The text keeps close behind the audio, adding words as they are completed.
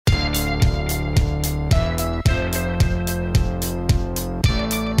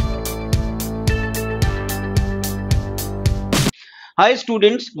Hi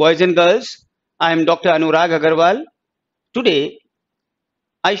students, boys and girls. I am Dr. Anurag Agrawal. Today,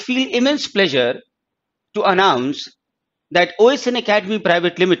 I feel immense pleasure to announce that OSN Academy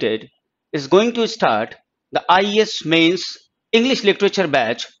Private Limited is going to start the IAS Mains English Literature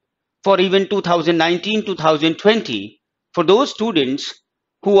batch for even 2019-2020 for those students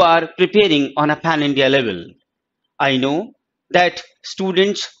who are preparing on a pan-India level. I know that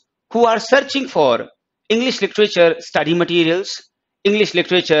students who are searching for English literature study materials, English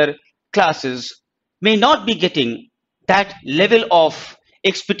literature classes may not be getting that level of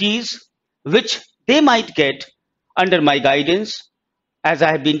expertise which they might get under my guidance, as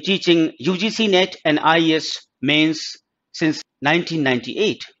I have been teaching UGC NET and IAS mains since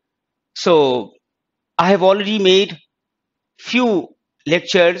 1998. So I have already made few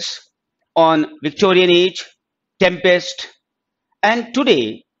lectures on Victorian age, Tempest, and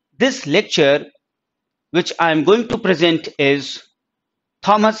today this lecture which I am going to present is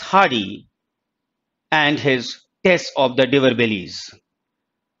Thomas Hardy and his Tess of the Diverbellies.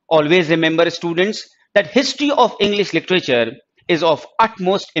 Always remember, students, that history of English literature is of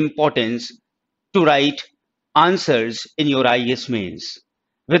utmost importance to write answers in your IAS mains.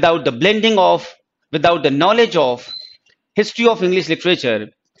 Without the knowledge of history of English literature,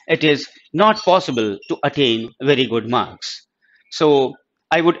 it is not possible to attain very good marks. So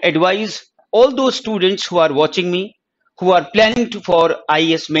I would advise all those students who are watching me, who are planning for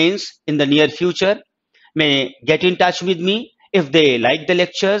IAS mains in the near future, may get in touch with me if they like the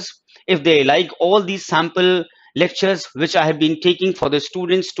lectures, if they like all these sample lectures which I have been taking for the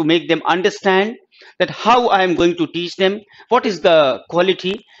students to make them understand that how I am going to teach them, what is the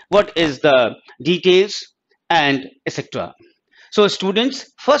quality, what is the details, and etc. So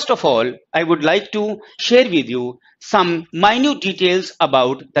students, first of all, I would like to share with you some minute details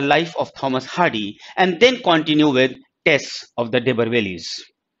about the life of Thomas Hardy and then continue with Tess of the Diverbellies.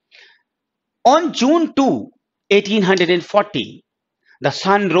 On June 2, 1840, the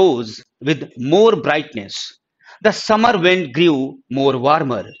sun rose with more brightness. The summer wind grew more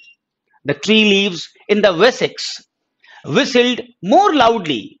warmer. The tree leaves in the Wessex whistled more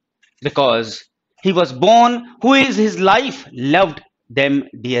loudly because he was born who is his life loved them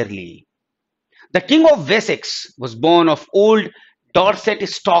dearly. The King of Wessex was born of old Dorset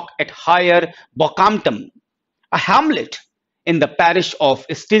stock at Higher Bockhampton, a hamlet in the parish of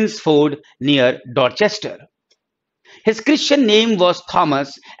Stinsford near Dorchester. His Christian name was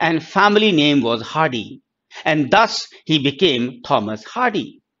Thomas and family name was Hardy, and thus he became Thomas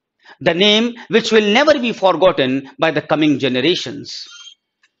Hardy, the name which will never be forgotten by the coming generations.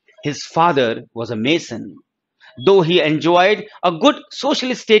 His father was a mason, though he enjoyed a good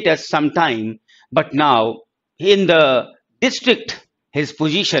social status sometime, but now in the district his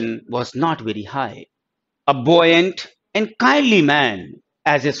position was not very high. A buoyant and kindly man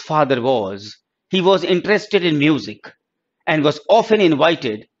as his father was, he was interested in music and was often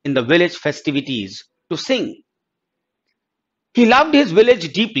invited in the village festivities to sing. He loved his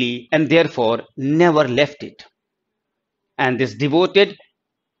village deeply and therefore never left it. And this devoted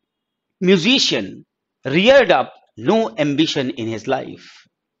musician reared up no ambition in his life.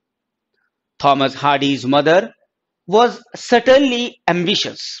 Thomas Hardy's mother was certainly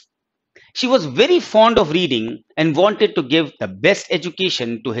ambitious. She was very fond of reading and wanted to give the best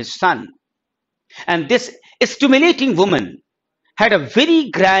education to his son. And this stimulating woman had a very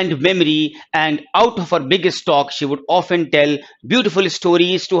grand memory, and out of her big stock she would often tell beautiful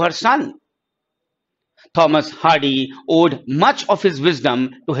stories to her son. Thomas Hardy owed much of his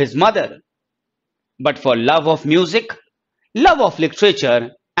wisdom to his mother, but for love of music, love of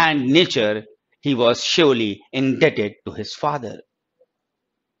literature and nature, he was surely indebted to his father.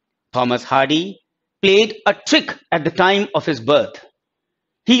 Thomas Hardy played a trick at the time of his birth.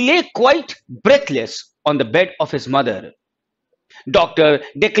 He lay quite breathless on the bed of his mother. Doctor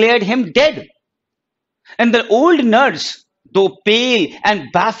declared him dead, and the old nurse, though pale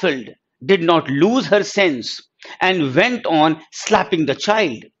and baffled, did not lose her sense and went on slapping the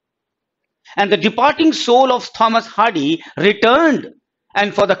child. And the departing soul of Thomas Hardy returned,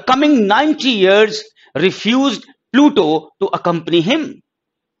 and for the coming 90 years refused Pluto to accompany him.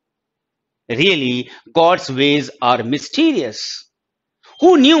 Really, God's ways are mysterious.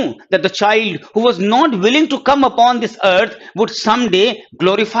 Who knew that the child who was not willing to come upon this earth would someday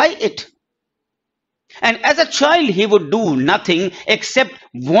glorify it? And as a child, he would do nothing except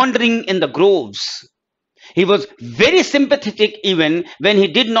wandering in the groves. He was very sympathetic even when he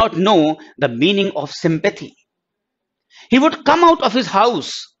did not know the meaning of sympathy. He would come out of his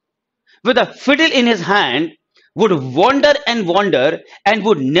house with a fiddle in his hand, would wander and wander, and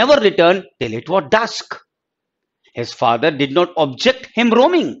would never return till it was dusk. His father did not object him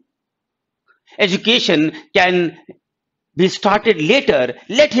roaming. Education can be started later.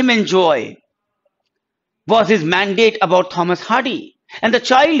 Let him enjoy, was his mandate about Thomas Hardy. And the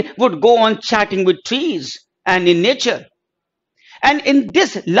child would go on chatting with trees and in nature. And in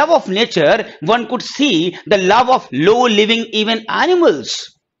this love of nature, one could see the love of low living even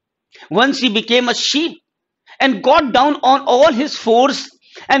animals. Once he became a sheep and got down on all his fours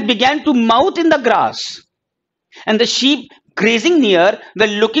and began to mouth in the grass. And the sheep grazing near were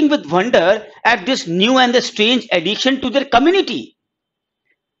looking with wonder at this new and the strange addition to their community.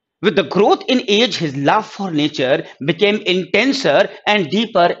 With the growth in age, his love for nature became intenser and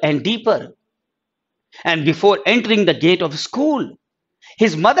deeper and deeper. And before entering the gate of school,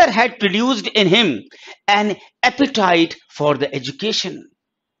 his mother had produced in him an appetite for the education.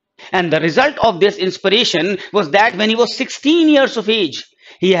 And the result of this inspiration was that when he was 16 years of age,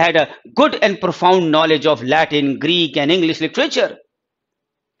 he had a good and profound knowledge of Latin, Greek, and English literature.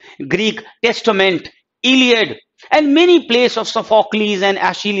 Greek Testament, Iliad, and many plays of Sophocles and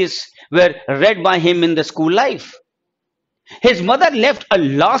Aeschylus were read by him in the school life. His mother left a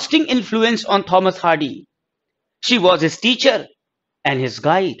lasting influence on Thomas Hardy. She was his teacher and his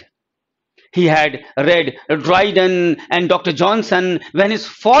guide. He had read Dryden and Dr. Johnson when his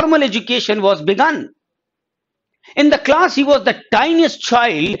formal education was begun. In the class, he was the tiniest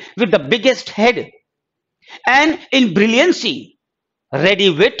child with the biggest head. And in brilliancy, ready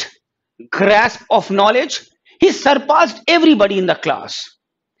wit, grasp of knowledge, he surpassed everybody in the class.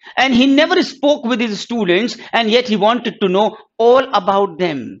 And he never spoke with his students, and yet he wanted to know all about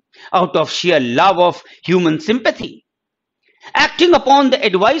them out of sheer love of human sympathy. Acting upon the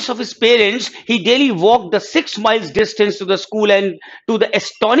advice of his parents, he daily walked the 6 miles distance to the school, and to the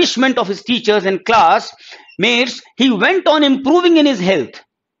astonishment of his teachers and classmates, he went on improving in his health.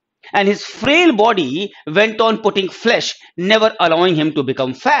 And his frail body went on putting flesh, never allowing him to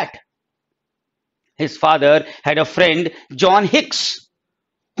become fat. His father had a friend, John Hicks,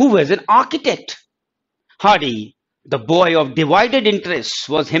 who was an architect. Hardy, the boy of divided interests,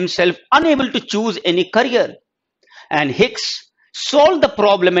 was himself unable to choose any career. And Hicks solved the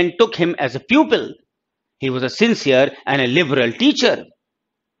problem and took him as a pupil. He was a sincere and a liberal teacher.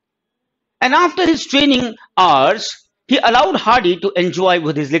 And after his training hours, he allowed Hardy to enjoy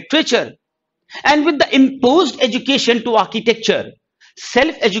with his literature. And with the imposed education to architecture,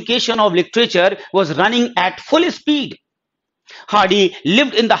 self-education of literature was running at full speed. Hardy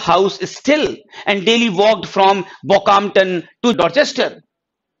lived in the house still and daily walked from Bockhampton to Dorchester.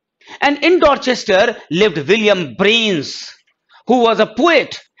 And in Dorchester lived William Brains, who was a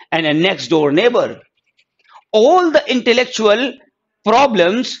poet and a next-door neighbor. All the intellectual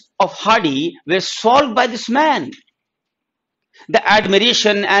problems of Hardy were solved by this man. The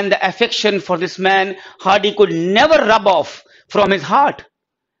admiration and the affection for this man Hardy could never rub off from his heart.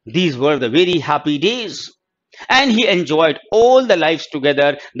 These were the very happy days. And he enjoyed all the lives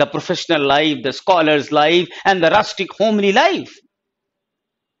together, the professional life, the scholar's life, and the rustic homely life.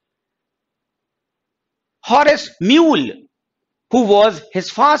 Horace Mule, who was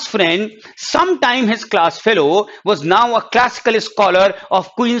his fast friend, sometime his class fellow, was now a classical scholar of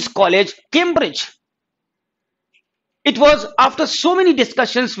Queen's College, Cambridge. It was after so many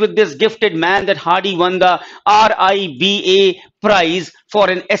discussions with this gifted man that Hardy won the RIBA prize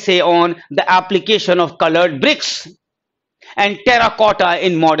for an essay on the application of colored bricks and terracotta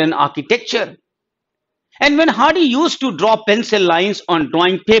in modern architecture. And when Hardy used to draw pencil lines on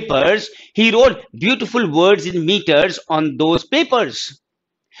drawing papers, he wrote beautiful words in meters on those papers.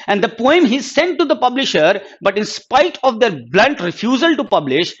 And the poem he sent to the publisher, but in spite of their blunt refusal to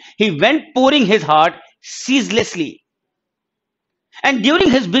publish, he went pouring his heart ceaselessly. And during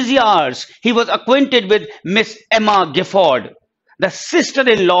his busy hours, he was acquainted with Miss Emma Gifford, the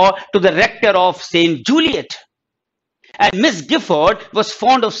sister-in-law to the rector of St. Juliet. And Miss Gifford was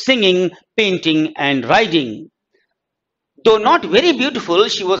fond of singing, painting, and riding. Though not very beautiful,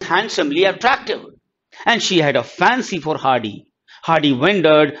 she was handsomely attractive, and she had a fancy for Hardy. Hardy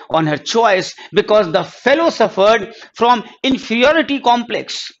wondered on her choice because the fellow suffered from inferiority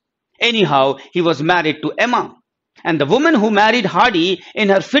complex. Anyhow, he was married to Emma, and the woman who married Hardy in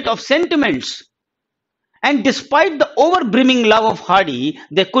her fit of sentiments. And despite the overbrimming love of Hardy,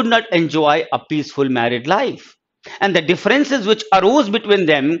 they could not enjoy a peaceful married life. And the differences which arose between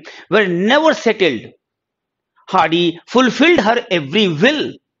them were never settled. Hardy fulfilled her every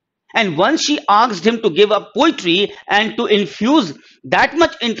will. And once she asked him to give up poetry and to infuse that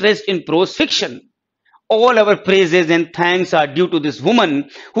much interest in prose fiction. All our praises and thanks are due to this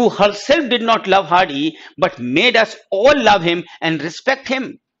woman who herself did not love Hardy, but made us all love him and respect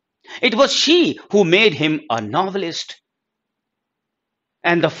him. It was she who made him a novelist.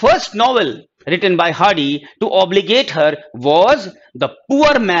 And the first novel written by Hardy to obligate her was The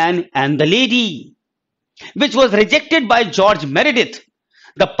Poor Man and the Lady, which was rejected by George Meredith,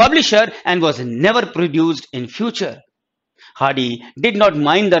 the publisher, and was never produced in future. Hardy did not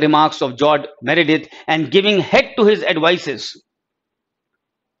mind the remarks of George Meredith and, giving heed to his advices,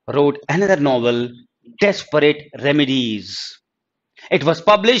 wrote another novel, Desperate Remedies. It was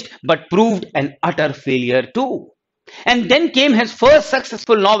published but proved an utter failure too. And then came his first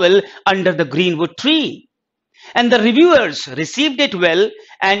successful novel, Under the Greenwood Tree. And the reviewers received it well,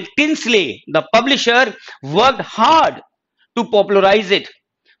 and Tinsley, the publisher, worked hard to popularize it,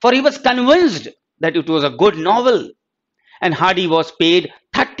 for he was convinced that it was a good novel, and Hardy was paid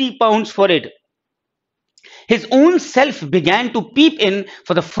 £30 for it. His own self began to peep in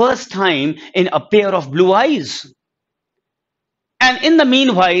for the first time in A Pair of Blue Eyes. And in the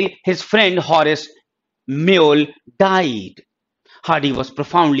meanwhile, his friend Horace Mayall died. Hardy was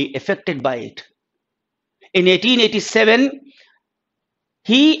profoundly affected by it. In 1887,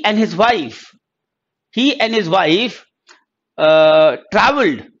 he and his wife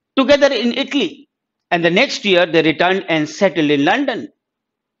traveled together in Italy, and the next year they returned and settled in London.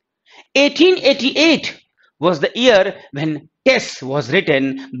 1888 was the year when Tess was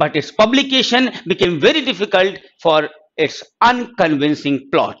written, but its publication became very difficult for its unconvincing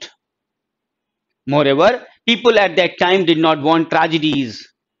plot. Moreover, people at that time did not want tragedies.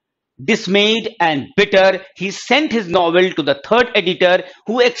 Dismayed and bitter, he sent his novel to the third editor,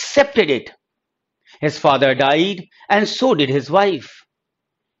 who accepted it. His father died, and so did his wife.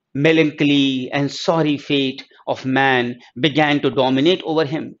 Melancholy and sorry fate of man began to dominate over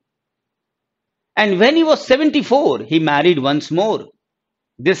him. And when he was 74, he married once more.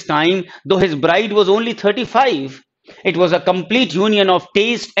 This time, though his bride was only 35, it was a complete union of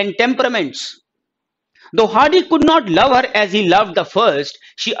taste and temperaments. Though Hardy could not love her as he loved the first,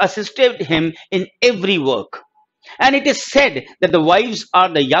 she assisted him in every work. And it is said that the wives are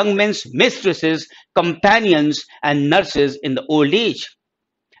the young men's mistresses, companions, and nurses in the old age.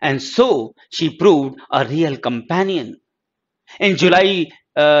 And so she proved a real companion. In July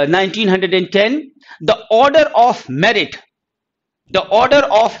 1910, the Order of Merit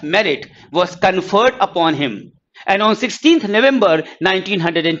was conferred upon him. And on 16th November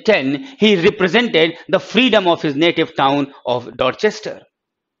 1910, he represented the freedom of his native town of Dorchester.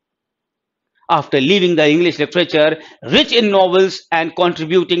 After leaving the English literature, rich in novels and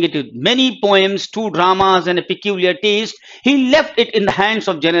contributing it with many poems, 2 dramas, and a peculiar taste, he left it in the hands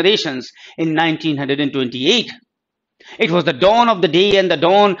of generations in 1928. It was the dawn of the day and the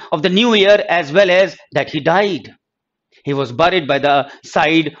dawn of the new year, as well as that he died. He was buried by the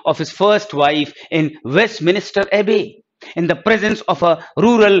side of his first wife in Westminster Abbey, in the presence of a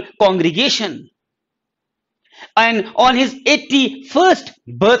rural congregation. And on his 81st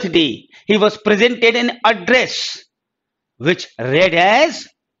birthday, he was presented an address which read as,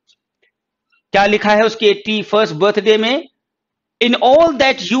 क्या लिखा है उसके 81st birthday में? In all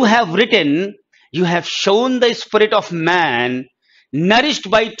that you have written, you have shown the spirit of man, nourished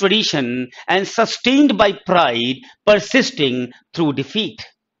by tradition and sustained by pride, persisting through defeat.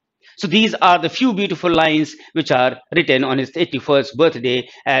 So these are the few beautiful lines which are written on his 81st birthday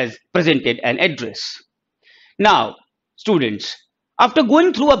as presented an address. Now, students, after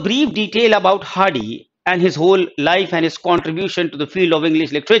going through a brief detail about Hardy and his whole life and his contribution to the field of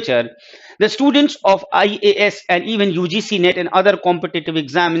English literature, the students of IAS and even UGC NET and other competitive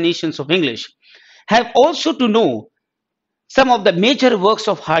examinations of English have also to know some of the major works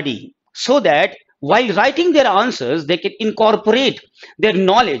of Hardy, so that while writing their answers, they can incorporate their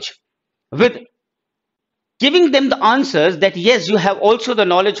knowledge with giving them the answers that yes, you have also the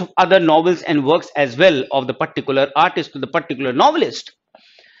knowledge of other novels and works as well of the particular artist or the particular novelist.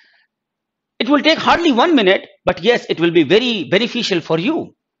 It will take hardly 1 minute, but yes, it will be very beneficial for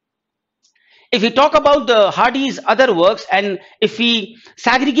you. If we talk about the Hardy's other works, and if we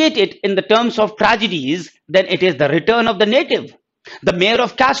segregate it in the terms of tragedies, then it is The Return of the Native, The Mayor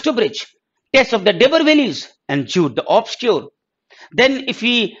of Casterbridge, Tess of the D'Aubervilliers, and Jude the Obscure. Then if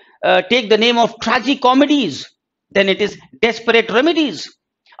we take the name of tragi-comedies, then it is Desperate Remedies,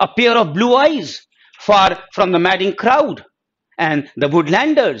 A Pair of Blue Eyes, Far from the Madding Crowd, and The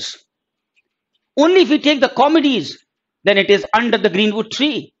Woodlanders. Only if we take the comedies, then it is Under the Greenwood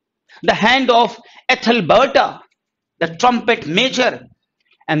Tree, The Hand of Ethelberta, The Trumpet Major,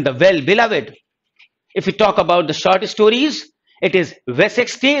 and The Well-Beloved. If we talk about the short stories, it is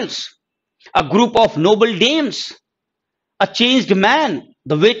Wessex Tales, A Group of Noble Dames, A Changed Man,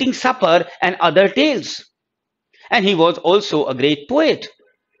 The Waiting Supper, and other tales. And he was also a great poet.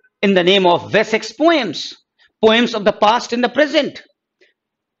 in the name of Wessex poems, poems of the past and the present,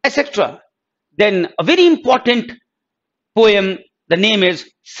 etc. Then a very important poem, the name is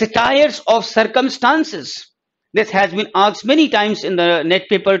Satires of Circumstances. This has been asked many times in the net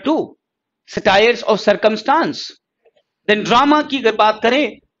paper too. Satires of Circumstance. Then drama की अगर बात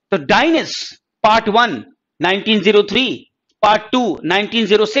करें तो Dynas Part 1 1903, Part 2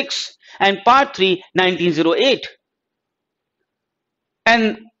 1906 and Part 3 1908.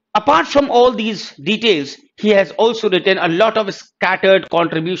 And apart from all these details, he has also written a lot of scattered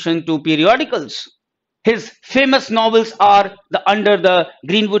contribution to periodicals. His famous novels are The Under the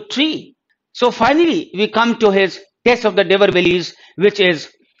Greenwood Tree. So finally, we come to his Tess of the Devervellies, which is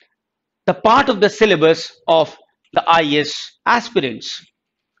the part of the syllabus of the IAS aspirants.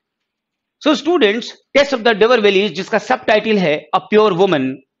 So students, Tess of the Devervellies, जिसका subtitle है A Pure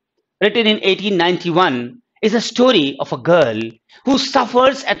Woman, written in 1891, is a story of a girl who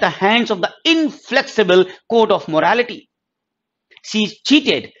suffers at the hands of the inflexible code of morality. She is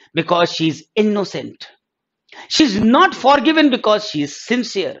cheated because she is innocent. She is not forgiven because she is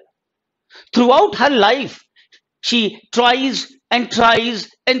sincere. Throughout her life, she tries and tries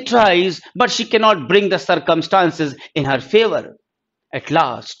and tries, but she cannot bring the circumstances in her favor. At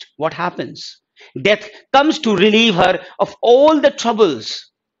last, what happens? Death comes to relieve her of all the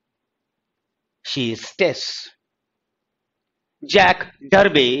troubles. She is Tess. Jack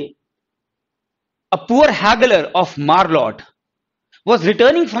Derby, a poor haggler of Marlott, was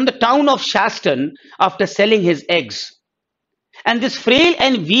returning from the town of Shaston after selling his eggs. And this frail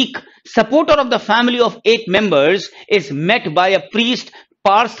and weak supporter of the family of 8 members is met by a priest,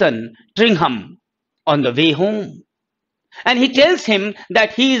 Parson Tringham, on the way home. And he tells him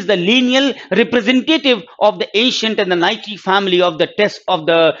that he is the lineal representative of the ancient and the knightly family of the Tess of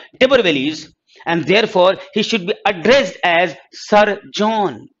the Devervellies, and therefore he should be addressed as Sir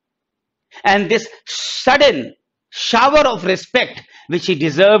John. And this sudden shower of respect which he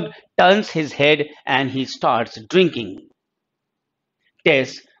deserved turns his head and he starts drinking.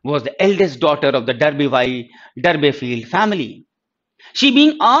 Tess was the eldest daughter of the Derbyfield family. She,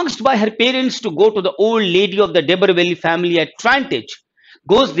 being asked by her parents to go to the old lady of the Debervelly family at Trantich,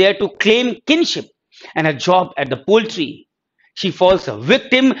 goes there to claim kinship and a job at the poultry. She falls a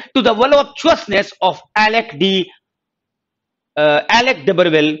victim to the voluptuousness of Alec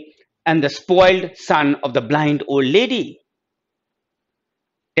Deberville and the spoiled son of the blind old lady.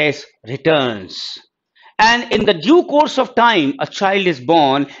 Tess returns, and in the due course of time, a child is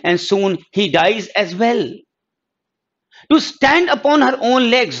born, and soon he dies as well. To stand upon her own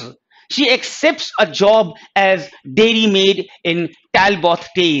legs, she accepts a job as dairymaid in Talbot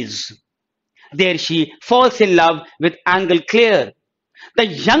Tees. There she falls in love with Angle Clare, the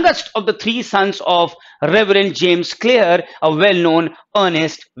youngest of the 3 sons of Reverend James Clare, a well-known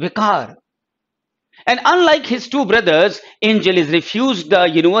earnest vicar. And unlike his 2 brothers, Angel is refused the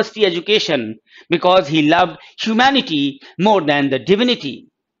university education because he loved humanity more than the divinity.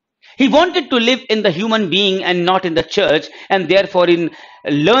 He wanted to live in the human being and not in the church, and therefore in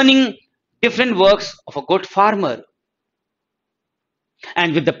learning different works of a good farmer.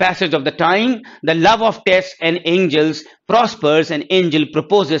 And with the passage of the time, the love of Tess and Angel's prospers, and Angel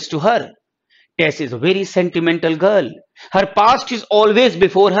proposes to her. Tess is a very sentimental girl. Her past is always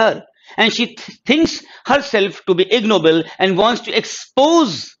before her, and she thinks herself to be ignoble and wants to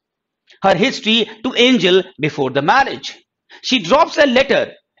expose her history to Angel before the marriage. She drops a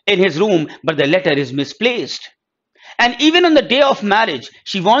letter in his room, but the letter is misplaced. And even on the day of marriage,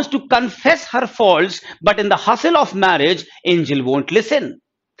 she wants to confess her faults, but in the hustle of marriage, Angel won't listen.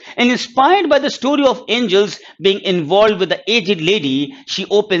 And inspired by the story of Angel's being involved with the aged lady, she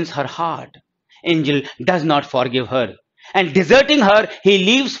opens her heart. Angel does not forgive her, and deserting her, he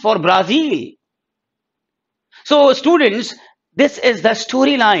leaves for Brazil. So students, this is the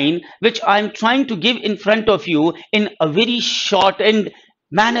storyline which I'm trying to give in front of you in a very shortened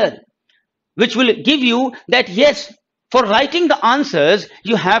manner, which will give you that yes, for writing the answers,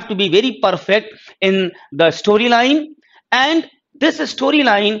 you have to be very perfect in the storyline, and this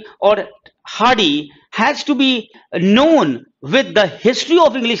storyline or Hardy has to be known with the history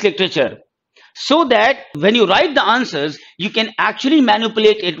of English literature, so that when you write the answers, you can actually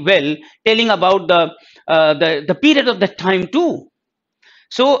manipulate it well, telling about the period of that time too.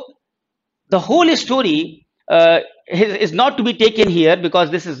 So the whole story is not to be taken here, because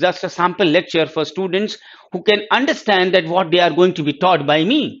this is just a sample lecture for students who can understand that what they are going to be taught by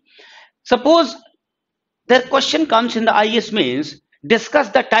me. Suppose the question comes in the IAS mains, discuss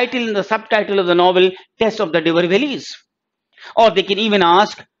the title and the subtitle of the novel Tess of the Devervellies. Or they can even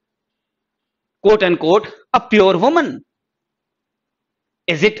ask, quote unquote, a pure woman.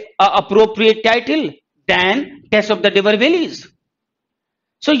 Is it an appropriate title than Tess of the D'Urbervilles?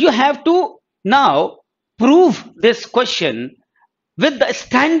 So you have to now prove this question with the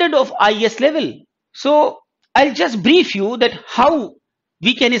standard of IAS level. So I'll just brief you that how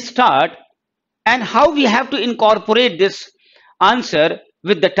we can start and how we have to incorporate this answer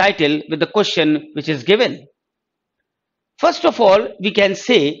with the title, with the question which is given. First of all, we can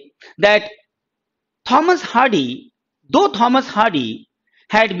say that Thomas Hardy, though Thomas Hardy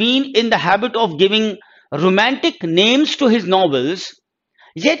had been in the habit of giving romantic names to his novels,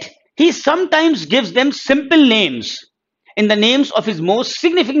 yet he sometimes gives them simple names in the names of his most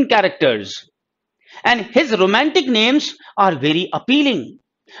significant characters. And his romantic names are very appealing,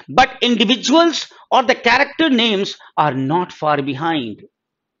 but individuals or the character names are not far behind.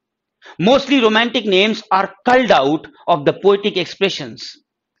 Mostly romantic names are culled out of the poetic expressions,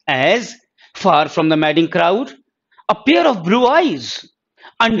 as far from the madding crowd, a pair of blue eyes,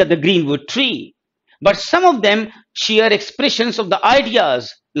 under the greenwood tree. But some of them share expressions of the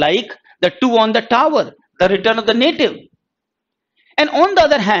ideas, like the two on the tower, the return of the native. And on the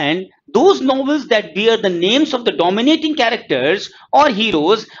other hand, those novels that bear the names of the dominating characters or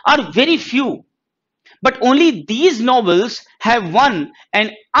heroes are very few. But only these novels have won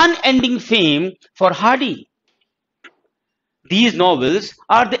an unending fame for Hardy. These novels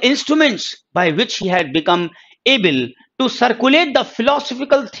are the instruments by which he had become able to circulate the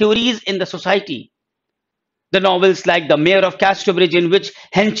philosophical theories in the society. The novels like The Mayor of Casterbridge, in which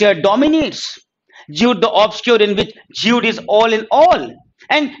Henchard dominates, Jude the Obscure, in which Jude is all in all,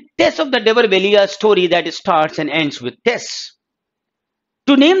 and Tess of the D'Urbervilles, a story that starts and ends with Tess.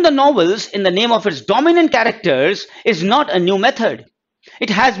 To name the novels in the name of its dominant characters is not a new method. It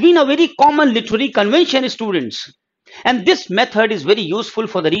has been a very common literary convention, students. And this method is very useful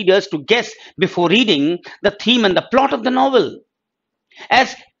for the readers to guess before reading the theme and the plot of the novel.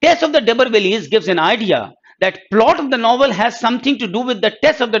 As Tess of the D'Urbervilles gives an idea that plot of the novel has something to do with the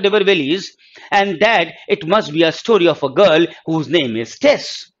Tess of the D'Urbervilles, and that it must be a story of a girl whose name is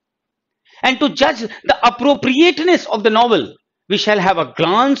Tess. And to judge the appropriateness of the novel, we shall have a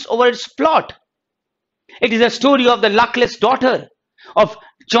glance over its plot. It is a story of the luckless daughter of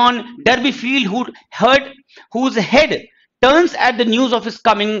John Derbyfield, whose head turns at the news of his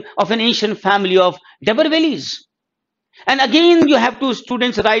coming of an ancient family of D'Urbervilles. And again, you have to,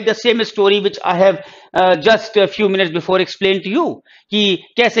 students, write the same story which I have just a few minutes before explained to you, कि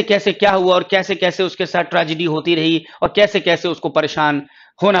कैसे कैसे क्या हुआ और कैसे कैसे उसके साथ ट्रेजेडी होती रही और कैसे कैसे उसको परेशान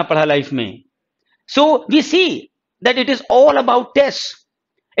होना पड़ा लाइफ में. So we see that it is all about Tess.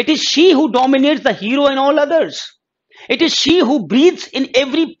 It is she who dominates the hero and all others. It is she who breathes in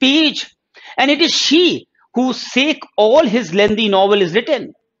every page, and it is she whose sake all his lengthy novel is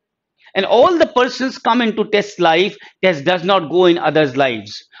written. And all the persons come into Tess' life, Tess does not go in others'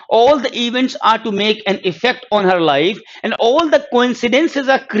 lives. All the events are to make an effect on her life, and all the coincidences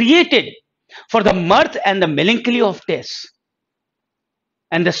are created for the mirth and the melancholy of Tess.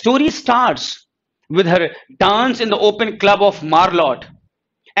 And the story starts with her dance in the open club of Marlott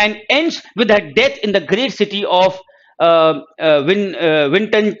and ends with her death in the great city of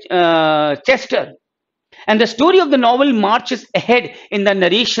Wintoncester. And the story of the novel marches ahead in the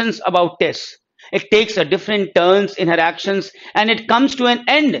narrations about Tess. It takes a different turns in her actions, and it comes to an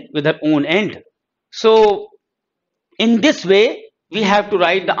end with her own end. So in this way, we have to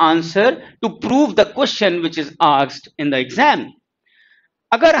write the answer to prove the question which is asked in the exam.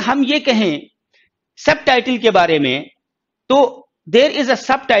 अगर हम ये कहें subtitle के बारे में, तो there is a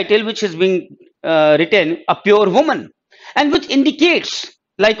subtitle which is being written, A Pure Woman, and which indicates,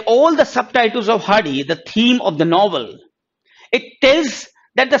 like all the subtitles of Hardy, the theme of the novel. It tells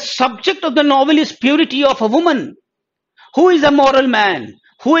that the subject of the novel is purity of a woman. Who is a moral man?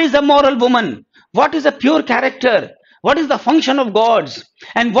 Who is a moral woman? What is a pure character? What is the function of gods?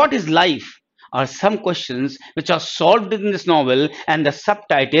 And what is life? Are some questions which are solved in this novel, and the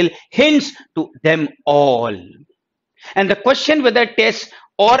subtitle hints to them all. And the question whether Tess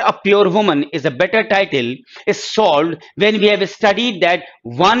or A Pure Woman is a better title is solved when we have studied that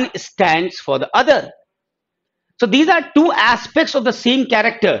one stands for the other. So these are two aspects of the same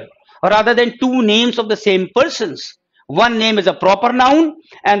character, rather than two names of the same persons. One name is a proper noun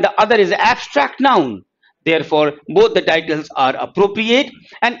and the other is an abstract noun. Therefore, both the titles are appropriate,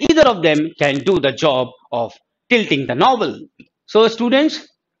 and either of them can do the job of tilting the novel. So students,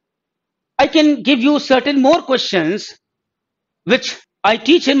 I can give you certain more questions which I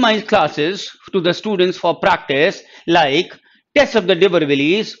teach in my classes to the students for practice, like Tess of the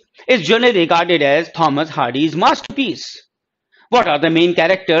D'Urbervilles is generally regarded as Thomas Hardy's masterpiece. What are the main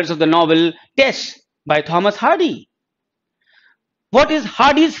characters of the novel Tess by Thomas Hardy? What is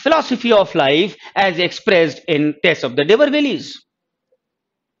Hardy's philosophy of life as expressed in Tess of the D'Aubervilliers?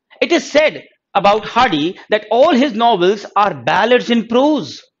 It is said about Hardy that all his novels are ballads in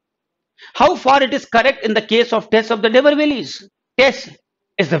prose. How far it is correct in the case of Tess of the D'Aubervilliers? Tess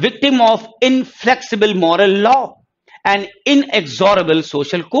is the victim of inflexible moral law and inexorable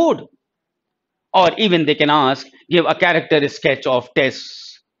social code. Or even they can ask, give a character sketch of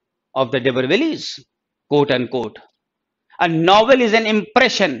Tess of the D'Aubervilliers, quote unquote. A novel is an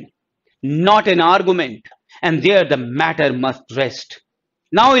impression, not an argument, and there the matter must rest.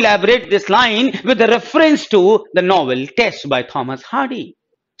 Now elaborate this line with a reference to the novel Tess by Thomas Hardy.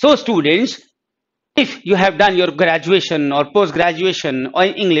 So students, if you have done your graduation or post-graduation or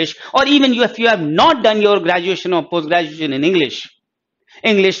in English, or even if you have not done your graduation or post-graduation in English,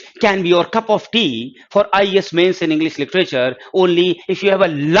 English can be your cup of tea for IAS mains in English literature only if you have a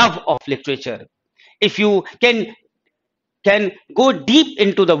love of literature. If you can go deep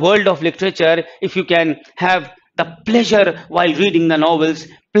into the world of literature, if you can have the pleasure while reading the novels,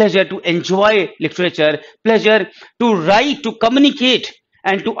 pleasure to enjoy literature, pleasure to write, to communicate,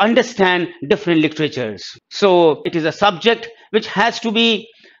 and to understand different literatures. So it is a subject which has to be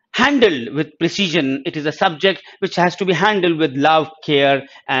handled with precision. It is a subject which has to be handled with love, care,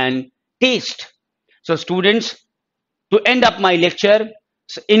 and taste. So students, to end up my lecture,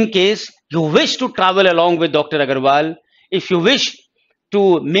 in case you wish to travel along with Dr. Agrawal, if you wish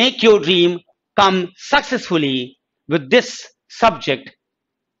to make your dream come successfully with this subject,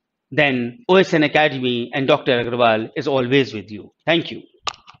 then OSN Academy and Dr. Agrawal is always with you. Thank you.